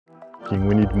reshaping.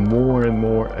 We need more and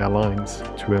more airlines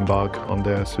to embark on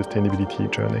their sustainability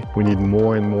journey. We need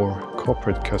more and more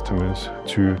corporate customers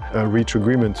to reach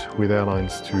agreement with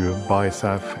airlines to buy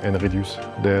SAF and reduce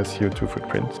their CO2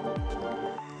 footprint.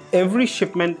 Every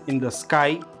shipment in the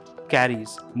sky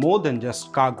carries more than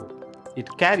just cargo. It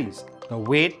carries the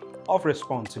weight of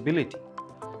responsibility.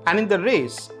 And in the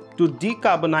race to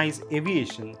decarbonize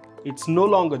aviation, it's no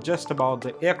longer just about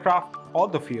the aircraft or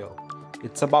the fuel.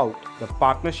 It's about the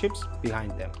partnerships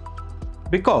behind them.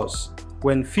 Because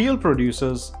when fuel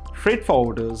producers, freight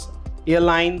forwarders,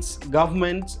 airlines,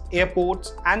 governments,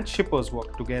 airports, and shippers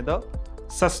work together,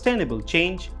 sustainable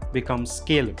change becomes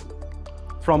scalable.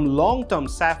 From long-term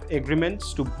SAF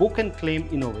agreements to book and claim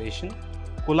innovation,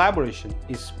 collaboration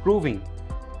is proving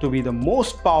to be the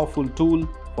most powerful tool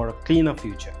for a cleaner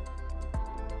future.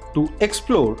 To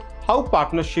explore how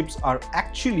partnerships are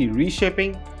actually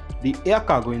reshaping the air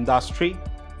cargo industry,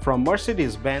 from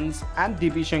Mercedes-Benz and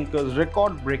DB Schenker's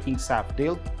record-breaking SAF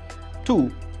deal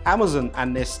to Amazon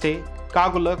and Neste,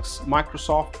 Cargolux,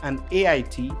 Microsoft and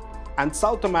AIT, and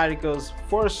South America's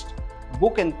first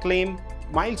book and claim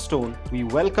milestone, we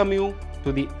welcome you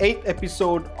to the 8th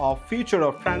episode of Future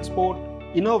of Transport,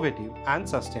 Innovative and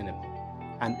Sustainable,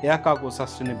 an air cargo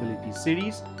sustainability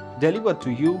series delivered to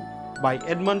you by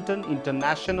Edmonton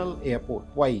International Airport,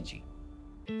 YEG.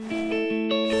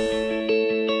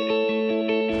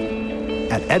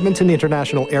 At Edmonton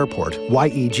International Airport,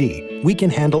 YEG, we can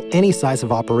handle any size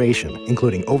of operation,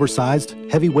 including oversized,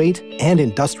 heavyweight, and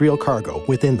industrial cargo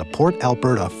within the Port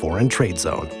Alberta Foreign Trade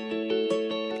Zone.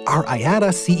 Our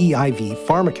IATA CEIV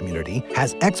pharma community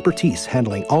has expertise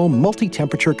handling all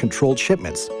multi-temperature controlled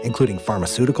shipments, including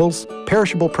pharmaceuticals,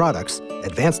 perishable products,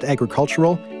 advanced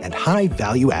agricultural, and high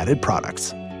value-added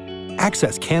products.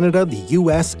 Access Canada, the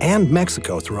US, and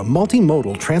Mexico through a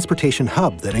multimodal transportation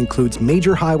hub that includes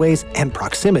major highways and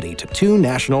proximity to 2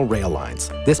 national rail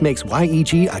lines. This makes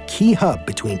YEG a key hub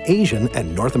between Asian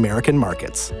and North American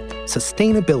markets.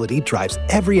 Sustainability drives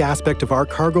every aspect of our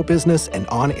cargo business and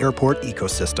on-airport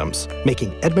ecosystems,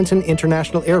 making Edmonton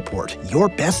International Airport your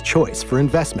best choice for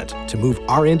investment to move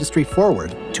our industry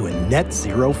forward to a net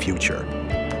zero future.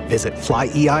 Visit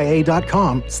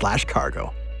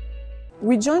flyeia.com/cargo.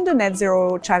 We joined the Net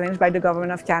Zero Challenge by the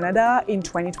Government of Canada in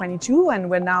 2022, and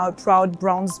we're now a proud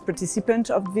bronze participant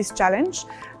of this challenge.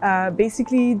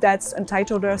 Basically, that's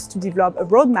entitled us to develop a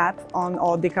roadmap on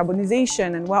our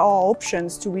decarbonization and what are our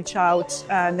options to reach out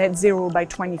net zero by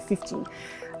 2050.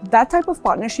 That type of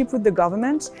partnership with the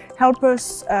government help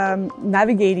us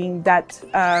navigating that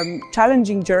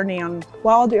challenging journey on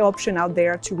what are the options out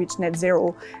there to reach net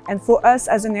zero. And for us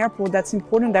as an airport, that's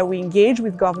important that we engage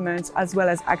with governments as well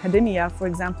as academia, for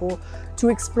example, to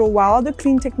explore what are the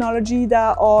clean technology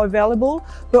that are available,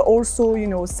 but also,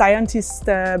 scientists'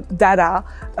 data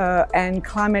and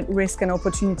climate risk and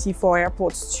opportunity for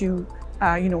airports to,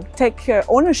 take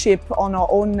ownership on our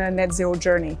own net zero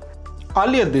journey.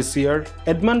 Earlier this year,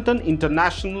 Edmonton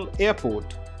International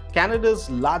Airport, Canada's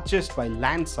largest by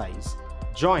land size,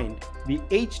 joined the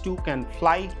H2 Can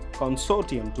Fly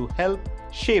consortium to help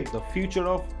shape the future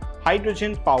of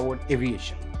hydrogen-powered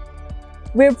aviation.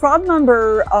 We're a proud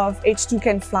member of H2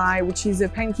 Can Fly, which is a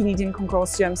pan-Canadian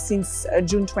consortium since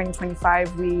June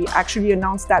 2025. We actually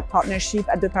announced that partnership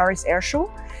at the Paris Air Show.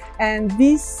 And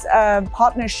this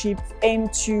partnership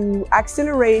aimed to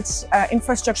accelerate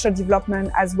infrastructure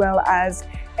development as well as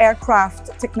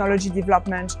aircraft technology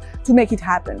development to make it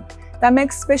happen. That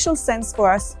makes special sense for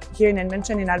us here in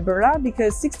Edmonton in Alberta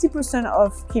because 60%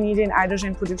 of Canadian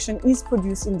hydrogen production is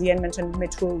produced in the Edmonton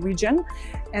metro region.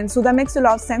 And so that makes a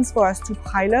lot of sense for us to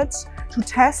pilot, to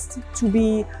test, to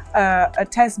be a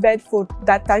test bed for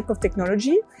that type of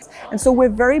technology. And so we're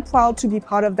very proud to be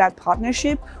part of that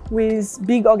partnership with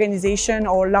big organizations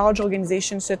or large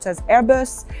organizations such as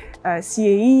Airbus,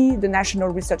 CAE, the National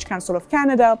Research Council of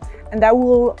Canada, and that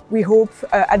will, we hope,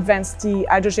 advance the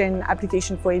hydrogen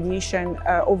application for aviation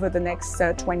over the next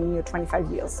 20 or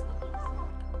 25 years.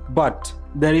 But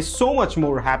there is so much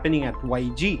more happening at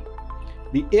YEG.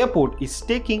 The airport is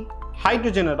taking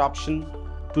hydrogen adoption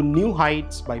to new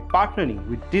heights by partnering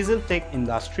with diesel tech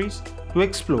industries to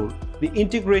explore the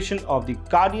integration of the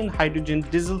Guardian hydrogen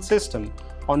diesel system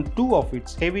on 2 of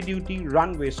its heavy-duty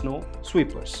runway snow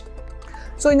sweepers.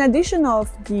 So in addition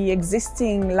of the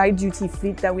existing light-duty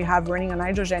fleet that we have running on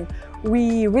hydrogen,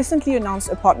 we recently announced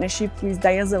a partnership with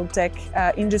Diesel Tech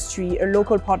Industry, a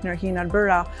local partner here in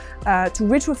Alberta, to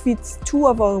retrofit 2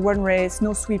 of our runway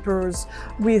snow sweepers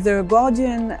with a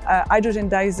Guardian hydrogen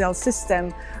diesel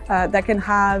system that can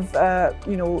have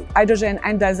hydrogen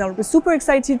and diesel. We're super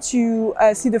excited to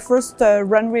see the first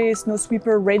runway snow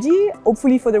sweeper ready,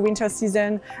 hopefully for the winter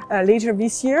season later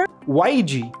this year.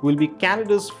 YEG will be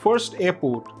Canada's first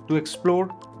airport to explore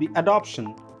the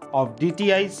adoption of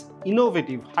DTI's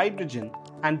innovative hydrogen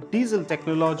and diesel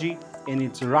technology in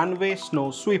its runway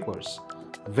snow sweepers,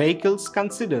 vehicles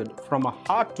considered from a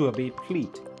hard-to-abate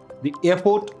fleet. The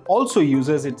airport also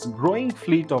uses its growing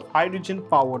fleet of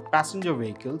hydrogen-powered passenger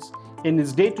vehicles in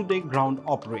its day-to-day ground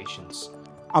operations.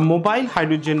 A mobile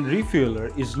hydrogen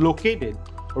refueler is located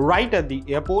right at the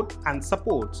airport and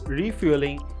supports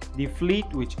refueling the fleet,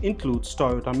 which includes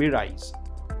Toyota Mirais.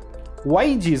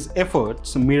 YEG's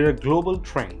efforts mirror global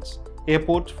trends.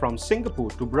 Airports from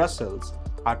Singapore to Brussels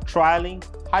are trialing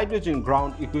hydrogen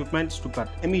ground equipments to cut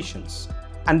emissions.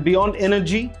 And beyond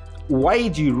energy,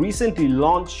 YEG recently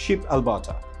launched Ship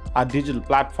Alberta, a digital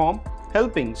platform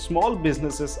helping small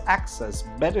businesses access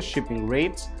better shipping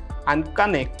rates and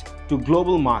connect to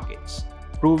global markets,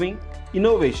 proving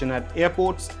innovation at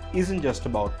airports isn't just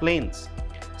about planes.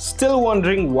 Still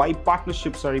wondering why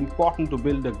partnerships are important to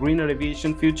build a greener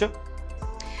aviation future?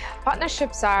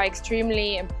 Partnerships are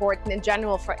extremely important in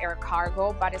general for air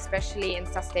cargo, but especially in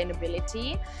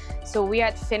sustainability. So we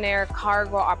at Finnair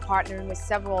Cargo are partnering with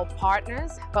several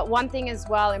partners. But one thing as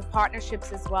well in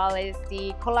partnerships as well is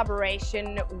the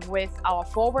collaboration with our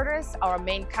forwarders, our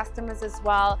main customers as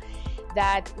well,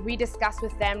 that we discuss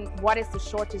with them what is the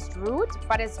shortest route,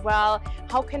 but as well,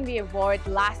 how can we avoid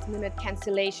last-minute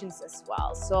cancellations as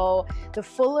well. So the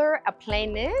fuller a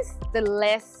plane is, the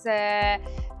less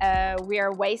we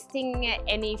are wasting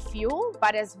any fuel,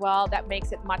 but as well, that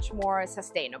makes it much more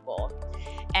sustainable.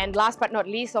 And last but not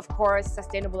least, of course,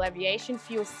 sustainable aviation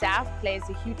fuel, SAF, plays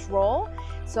a huge role.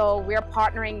 So we're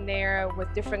partnering there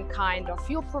with different kind of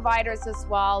fuel providers as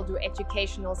well, do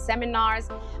educational seminars,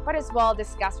 but as well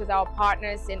discuss with our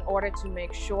partners in order to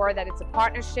make sure that it's a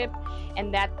partnership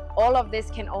and that all of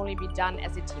this can only be done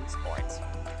as a team sport.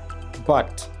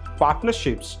 But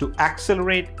partnerships to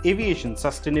accelerate aviation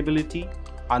sustainability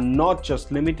are not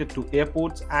just limited to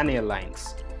airports and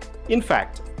airlines. In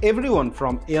fact, everyone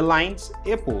from airlines,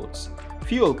 airports,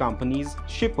 fuel companies,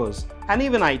 shippers, and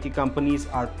even IT companies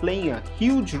are playing a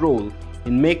huge role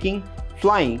in making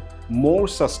flying more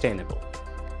sustainable.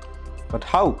 But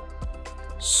how?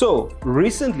 So,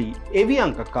 recently,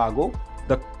 Avianca Cargo,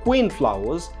 the Queen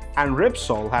Flowers, and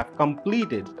Repsol have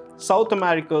completed South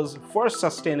America's first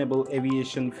sustainable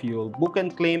aviation fuel book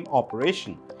and claim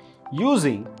operation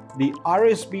using the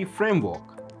RSB framework.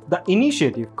 The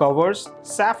initiative covers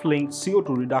SAF-linked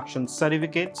CO2 reduction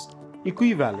certificates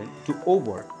equivalent to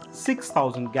over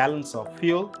 6,000 gallons of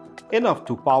fuel, enough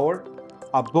to power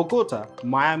a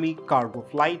Bogota-Miami cargo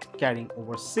flight carrying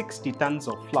over 60 tons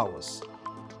of flowers.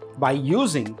 By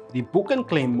using the book and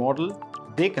claim model,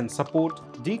 they can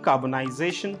support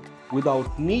decarbonization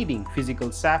without needing physical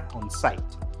SAF on site,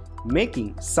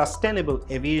 making sustainable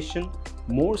aviation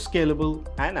more scalable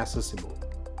and accessible.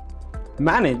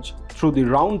 Managed through the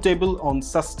Roundtable on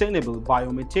Sustainable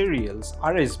Biomaterials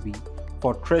 (RSB)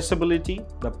 for traceability,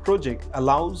 the project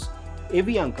allows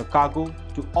Avianca Cargo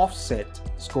to offset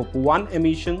Scope 1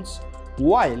 emissions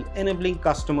while enabling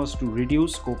customers to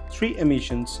reduce Scope 3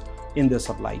 emissions in their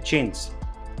supply chains.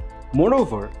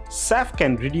 Moreover, SAF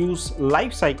can reduce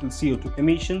life cycle CO2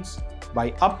 emissions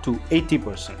by up to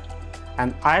 80%,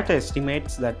 and IATA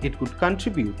estimates that it could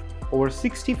contribute over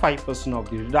 65% of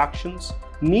the reductions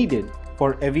needed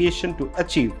for aviation to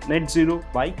achieve net zero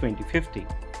by 2050.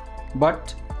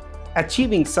 But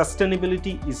achieving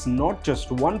sustainability is not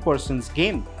just one person's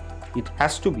game. It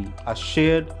has to be a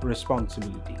shared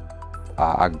responsibility.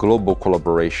 A global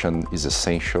collaboration is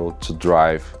essential to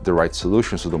drive the right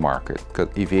solutions to the market, because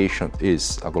aviation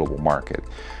is a global market.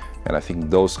 And I think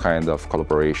those kind of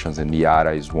collaborations, and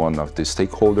IATA is one of the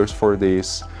stakeholders for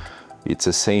this. It's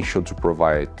essential to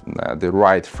provide the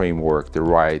right framework, the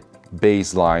right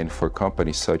baseline for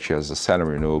companies such as Ascend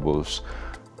Renewables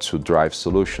to drive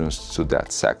solutions to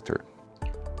that sector.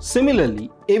 Similarly,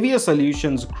 Avia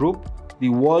Solutions Group, the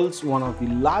world's one of the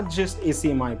largest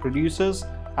ACMI producers,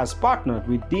 has partnered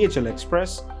with DHL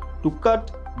Express to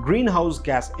cut greenhouse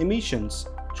gas emissions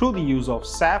through the use of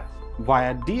SAF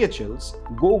via DHL's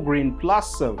Go Green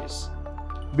Plus service.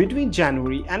 Between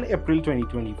January and April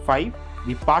 2025,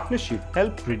 the partnership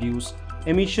helped reduce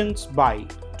emissions by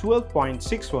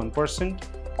 12.61%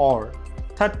 or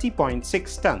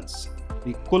 30.6 tons.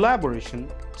 The collaboration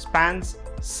spans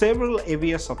several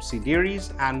Aviation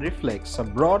subsidiaries and reflects a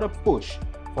broader push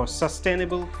for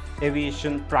sustainable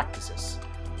aviation practices.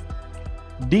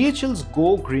 DHL's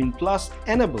Go Green Plus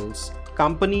enables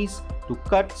companies to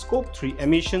cut Scope 3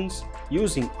 emissions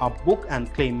using a book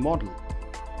and claim model.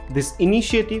 This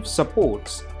initiative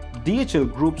supports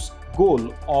DHL Group's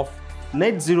goal of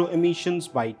net zero emissions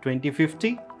by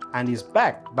 2050 and is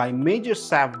backed by major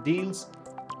SAF deals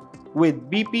with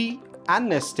BP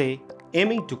and Neste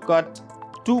aiming to cut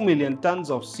 2 million tons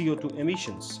of CO2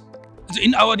 emissions.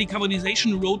 In our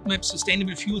decarbonization roadmap,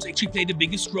 sustainable fuels actually play the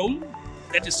biggest role.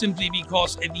 That is simply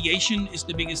because aviation is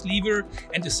the biggest lever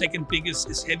and the second biggest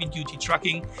is heavy-duty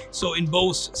trucking. So in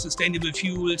both sustainable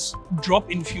fuels,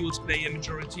 drop-in fuels play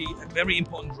a very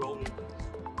important role.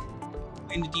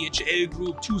 In the DHL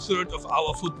group, 2/3 of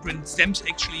our footprint stems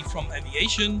actually from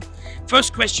aviation.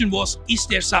 First question was, is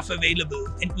there SAF available?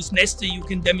 And with Neste, you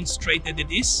can demonstrate that it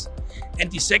is.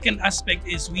 And the second aspect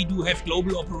is we do have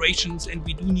global operations and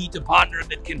we do need a partner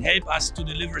that can help us to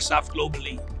deliver SAF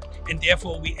globally. And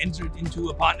therefore we entered into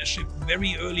a partnership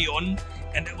very early on,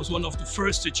 and that was one of the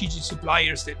first strategic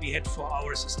suppliers that we had for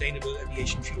our sustainable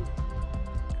aviation fuel.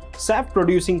 SAF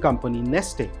producing company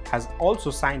Neste has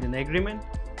also signed an agreement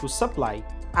to supply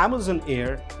Amazon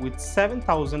Air with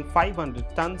 7,500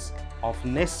 tons of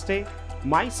Neste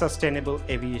My Sustainable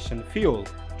Aviation Fuel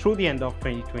through the end of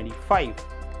 2025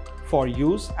 for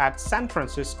use at San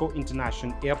Francisco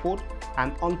International Airport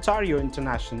and Ontario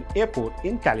International Airport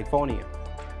in California.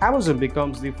 Amazon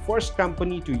becomes the first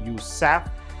company to use SAF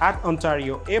at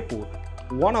Ontario Airport,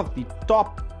 one of the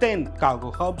top 10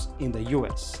 cargo hubs in the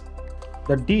US.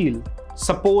 The deal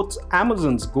supports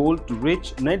Amazon's goal to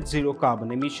reach net zero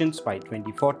carbon emissions by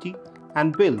 2040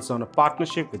 and builds on a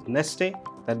partnership with Neste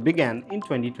that began in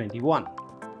 2021.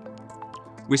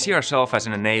 We see ourselves as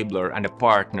an enabler and a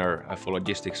partner for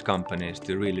logistics companies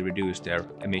to really reduce their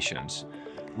emissions.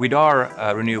 With our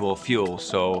renewable fuels,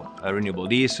 so renewable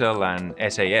diesel and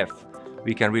SAF,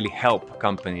 we can really help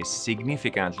companies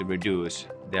significantly reduce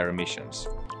their emissions.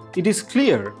 It is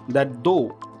clear that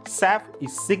though SAF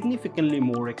is significantly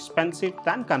more expensive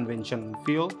than conventional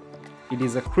fuel, it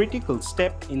is a critical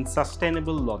step in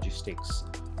sustainable logistics.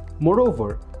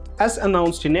 Moreover, as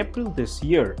announced in April this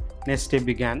year, Neste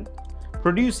began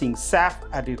producing SAF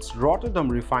at its Rotterdam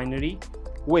refinery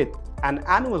with an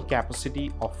annual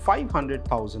capacity of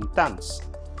 500,000 tons.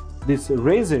 This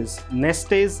raises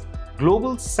Neste's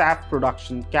global SAF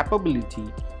production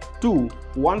capability to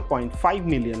 1.5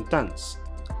 million tons.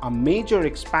 A major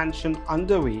expansion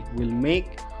underway will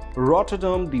make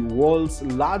Rotterdam the world's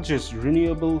largest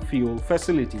renewable fuel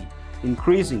facility,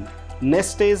 increasing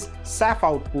Neste's SAF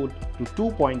output to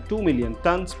 2.2 million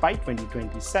tons by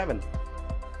 2027.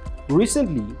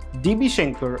 Recently, DB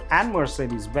Schenker and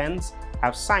Mercedes-Benz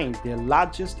have signed their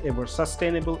largest ever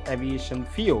sustainable aviation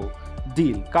fuel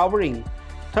deal covering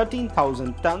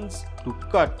 13,000 tons to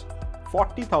cut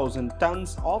 40,000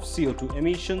 tons of CO2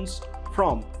 emissions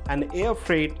from an air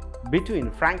freight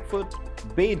between Frankfurt,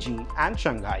 Beijing and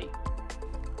Shanghai.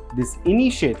 This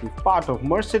initiative, part of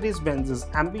Mercedes-Benz's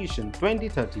Ambition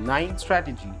 2039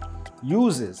 strategy,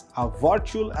 uses a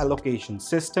virtual allocation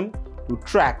system to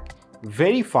track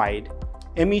verified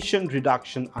emission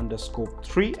reduction under Scope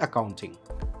 3 accounting.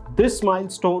 This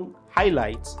milestone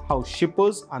highlights how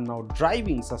shippers are now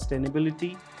driving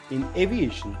sustainability in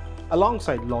aviation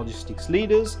alongside logistics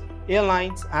leaders,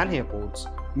 airlines and airports,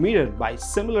 mirrored by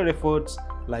similar efforts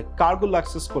like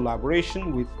Cargolux's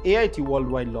collaboration with AIT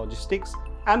Worldwide Logistics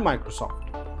and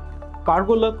Microsoft.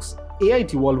 Cargolux,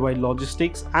 AIT Worldwide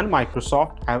Logistics and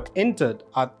Microsoft have entered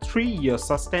a 3-year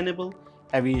sustainable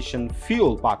aviation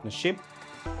fuel partnership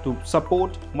to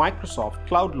support Microsoft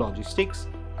Cloud Logistics,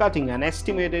 cutting an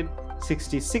estimated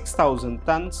 66,000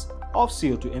 tons of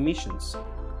CO2 emissions.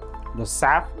 The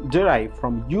SAF, derived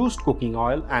from used cooking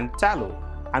oil and tallow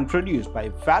and produced by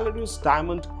Valorous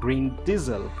Diamond Green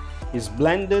Diesel, is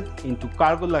blended into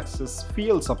Cargolux's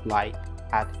fuel supply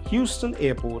at Houston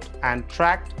Airport and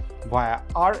tracked via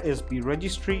RSB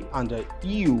registry under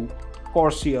EU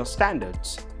CORSIA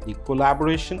standards. The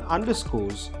collaboration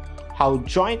underscores how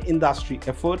joint industry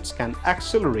efforts can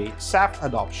accelerate SAF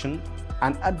adoption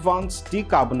and advance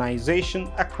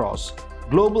decarbonization across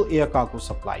global air cargo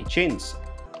supply chains.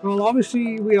 Well,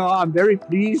 obviously, I'm very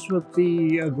pleased with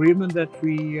the agreement that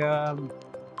we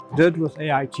did with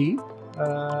AIT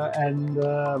and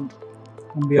on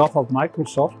behalf of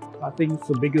Microsoft. I think it's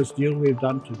the biggest deal we've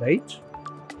done to date.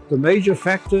 The major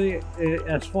factor,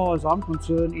 as far as I'm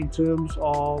concerned, in terms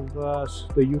of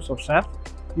the use of SAF,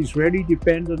 is really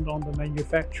dependent on the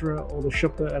manufacturer or the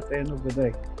shipper at the end of the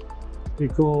day.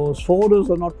 Because forwarders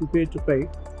are not prepared to pay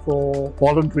for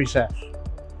voluntary SAF.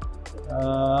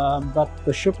 But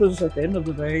the shippers, at the end of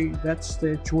the day, that's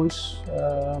their choice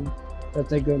that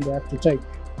they're going to have to take.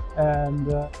 And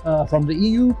from the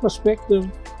EU perspective,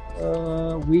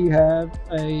 we have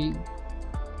a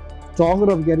target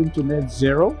of getting to net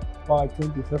zero by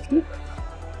 2050.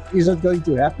 Is it going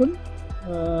to happen?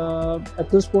 At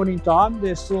this point in time,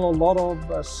 there's still a lot of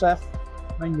SAF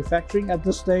manufacturing. At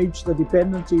this stage, the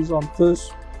dependency is on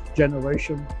first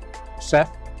generation SAF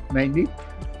mainly.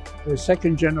 The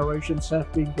second generation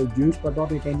SAF being produced, but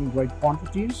not in any great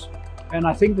quantities. And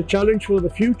I think the challenge for the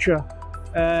future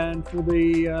and for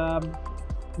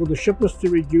the shippers to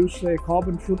reduce their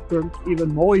carbon footprint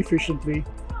even more efficiently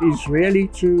is really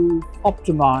to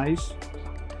optimize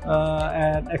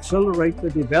and accelerate the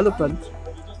development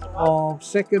of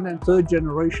second and third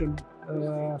generation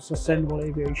sustainable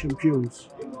aviation fuels.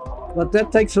 But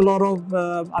that takes a lot of,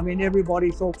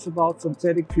 everybody talks about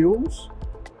synthetic fuels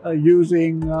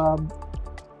using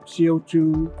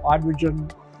CO2, hydrogen,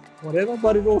 whatever,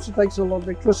 but it also takes a lot of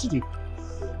electricity,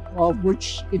 of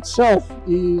which itself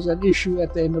is an issue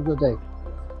at the end of the day.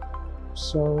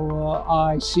 So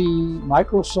I see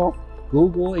Microsoft,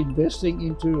 Google investing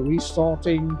into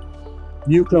restarting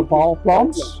nuclear power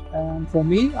plants, and for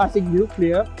me, I think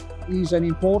nuclear is an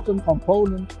important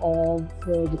component of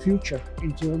the future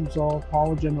in terms of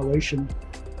power generation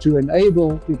to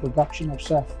enable the production of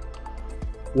SAF.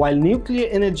 While nuclear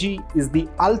energy is the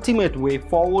ultimate way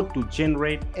forward to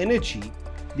generate energy,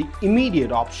 the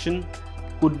immediate option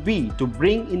could be to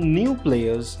bring in new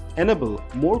players, enable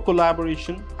more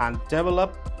collaboration, and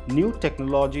develop new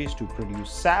technologies to produce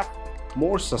SAF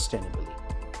more sustainably.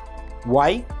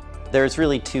 Why? There's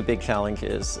really two big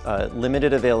challenges,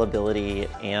 limited availability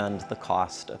and the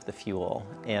cost of the fuel.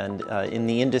 And in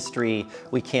the industry,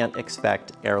 we can't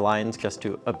expect airlines just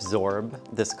to absorb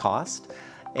this cost.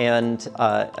 And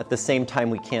at the same time,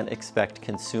 we can't expect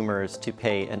consumers to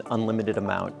pay an unlimited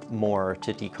amount more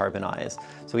to decarbonize.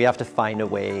 So we have to find a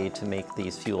way to make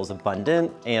these fuels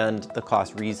abundant and the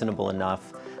cost reasonable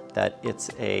enough that it's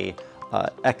a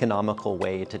economical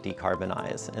way to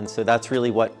decarbonize. And so that's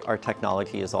really what our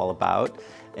technology is all about.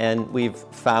 And we've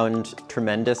found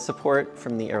tremendous support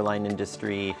from the airline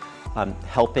industry,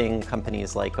 helping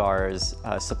companies like ours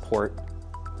support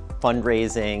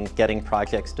fundraising, getting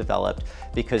projects developed,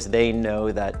 because they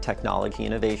know that technology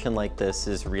innovation like this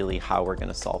is really how we're going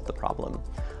to solve the problem.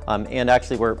 And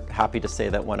actually, we're happy to say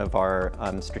that one of our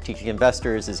strategic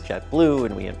investors is JetBlue,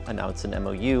 and we announced an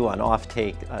MOU on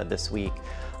offtake this week.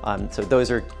 So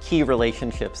those are key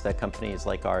relationships that companies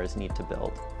like ours need to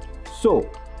build. So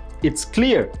it's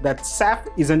clear that SAF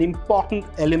is an important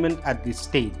element at this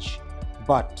stage,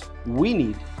 but we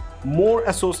need more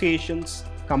associations,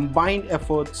 combined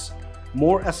efforts,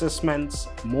 more assessments,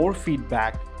 more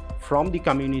feedback from the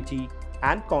community,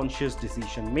 and conscious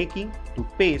decision making to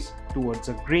pace towards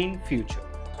a green future.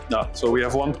 Yeah, so we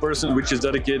have one person which is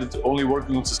dedicated to only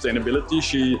working on sustainability.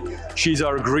 She's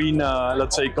our green,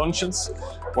 let's say, conscience.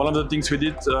 One of the things we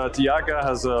did, Tiaka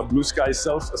has a blue sky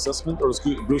self-assessment or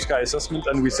blue sky assessment,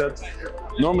 and we said,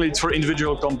 normally it's for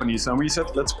individual companies, and we said,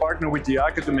 let's partner with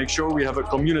Tiaka to make sure we have a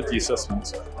community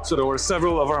assessment. So there were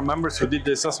several of our members who did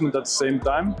the assessment at the same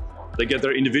time. They get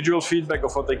their individual feedback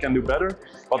of what they can do better,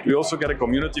 but we also get a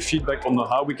community feedback on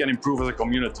how we can improve as a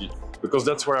community, because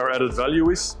that's where our added value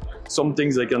is. Some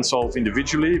things they can solve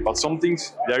individually, but some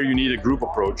things, there you need a group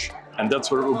approach. And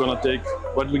that's where we're going to take,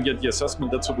 when we get the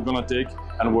assessment, that's what we're going to take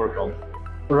and work on.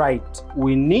 Right.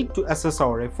 We need to assess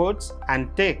our efforts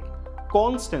and take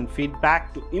constant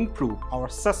feedback to improve our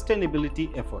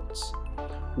sustainability efforts.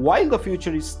 While the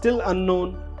future is still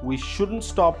unknown, we shouldn't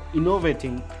stop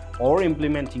innovating or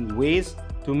implementing ways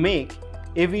to make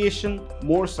aviation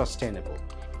more sustainable,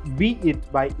 be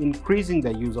it by increasing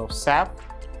the use of SAF,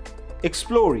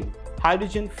 exploring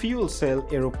hydrogen fuel cell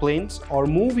aeroplanes, or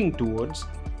moving towards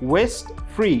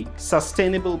waste-free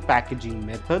sustainable packaging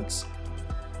methods.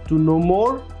 To know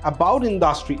more about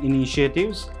industry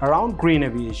initiatives around green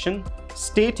aviation,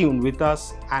 stay tuned with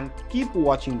us and keep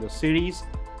watching the series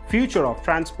Future of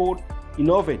Transport,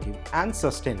 Innovative and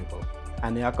Sustainable,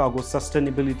 an air cargo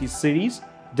sustainability series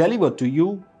delivered to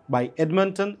you by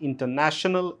Edmonton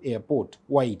International Airport,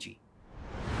 YEG.